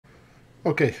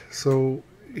Okay, so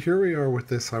here we are with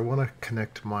this. I want to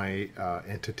connect my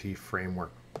entity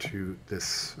framework to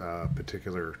this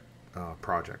particular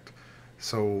project.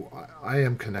 So I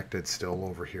am connected still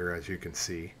over here, as you can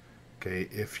see. Okay,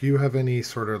 if you have any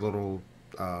sort of little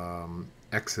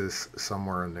X's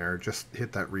somewhere in there, just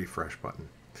hit that refresh button.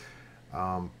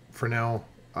 For now,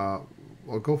 I'll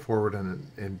go forward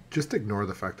and just ignore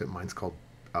the fact that mine's called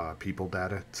people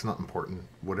data. It's not important.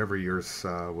 Whatever yours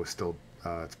was still,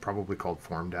 it's probably called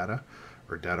form data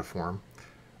or data form.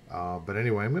 But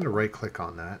anyway, I'm going to right click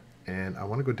on that and I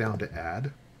want to go down to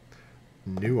add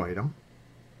new item.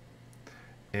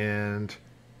 And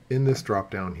in this drop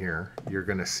down here, you're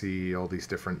going to see all these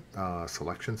different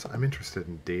selections. I'm interested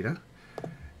in data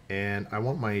and I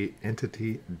want my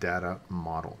entity data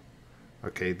model.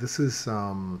 Okay, this is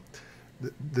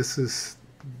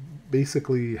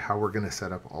basically how we're going to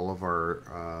set up all of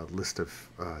our list of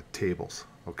tables.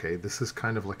 Okay, this is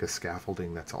kind of like a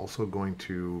scaffolding that's also going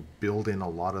to build in a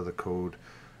lot of the code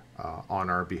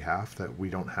on our behalf that we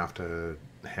don't have to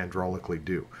hydraulically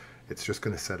do. It's just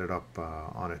going to set it up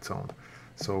on its own.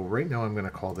 So right now I'm going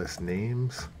to call this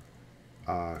names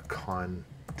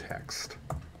context.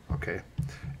 Okay,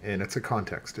 and it's a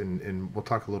context, and we'll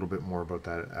talk a little bit more about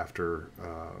that after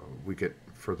we get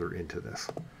further into this.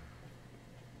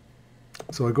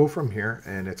 So I go from here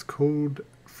and it's code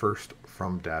first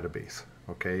from database.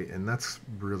 Okay, and that's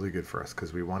really good for us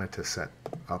because we wanted to set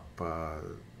up a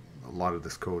lot of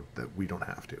this code that we don't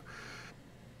have to.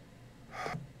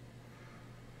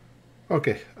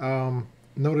 Okay,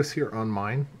 notice here on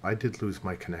mine, I did lose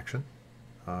my connection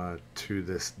to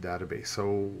this database.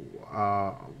 So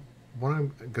what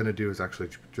I'm going to do is actually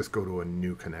just go to a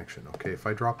new connection. Okay, if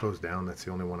I drop those down, that's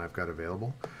the only one I've got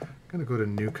available. I'm going to go to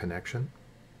new connection.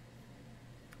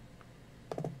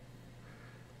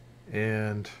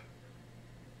 And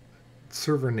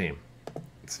server name.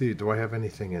 Let's see, do I have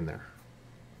anything in there?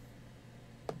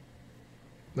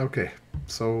 Okay,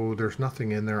 so there's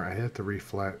nothing in there. I had to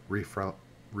refresh.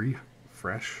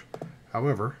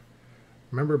 However,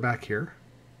 remember back here,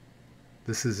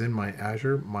 this is in my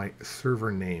Azure, my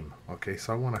server name. Okay,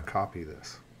 so I want to copy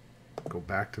this. Go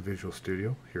back to Visual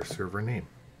Studio, here's server name,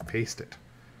 paste it.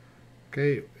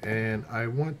 Okay, and I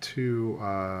want to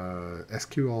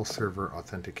SQL Server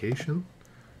Authentication,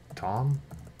 Tom,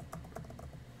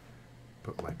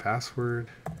 put my password,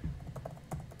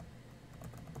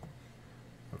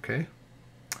 okay,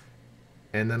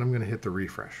 and then I'm going to hit the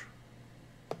refresh.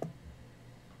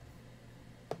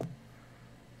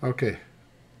 Okay,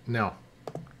 now,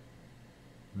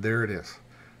 there it is.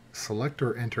 Select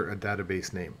or enter a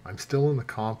database name. I'm still in the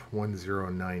comp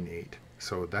 1098,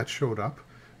 so that showed up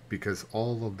because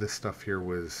all of this stuff here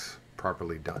was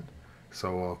properly done.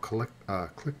 So I'll click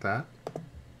that.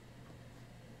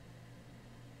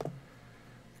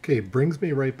 Okay, brings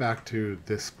me right back to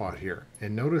this spot here.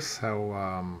 And notice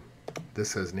how this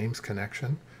says names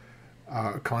connection.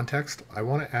 Context, I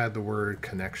want to add the word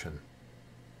connection,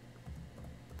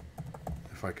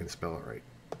 if I can spell it right.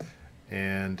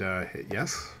 And hit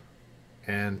yes.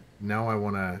 And now I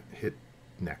want to hit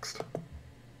next.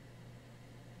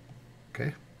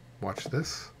 Okay. Watch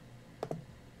this.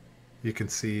 You can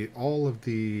see all of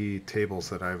the tables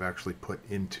that I've actually put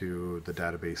into the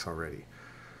database already.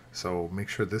 So make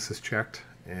sure this is checked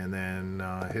and then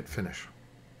hit finish.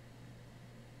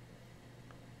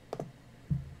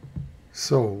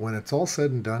 So when it's all said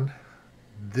and done,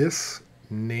 this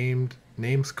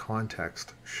names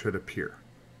context should appear.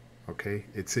 Okay,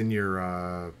 it's in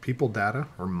your people data,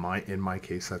 or in my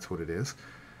case that's what it is.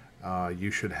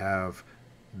 You should have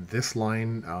this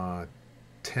line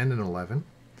 10 and 11,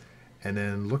 and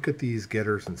then look at these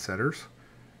getters and setters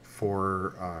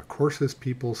for courses,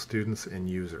 people, students, and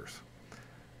users.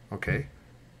 Okay,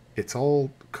 it's all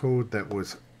code that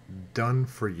was done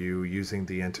for you using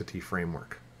the entity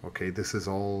framework. Okay, this is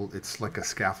all, it's like a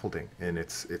scaffolding, and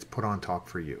it's put on top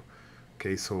for you.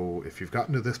 Okay, so if you've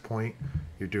gotten to this point,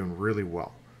 you're doing really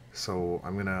well. So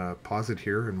I'm going to pause it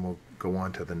here and we'll go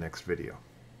on to the next video.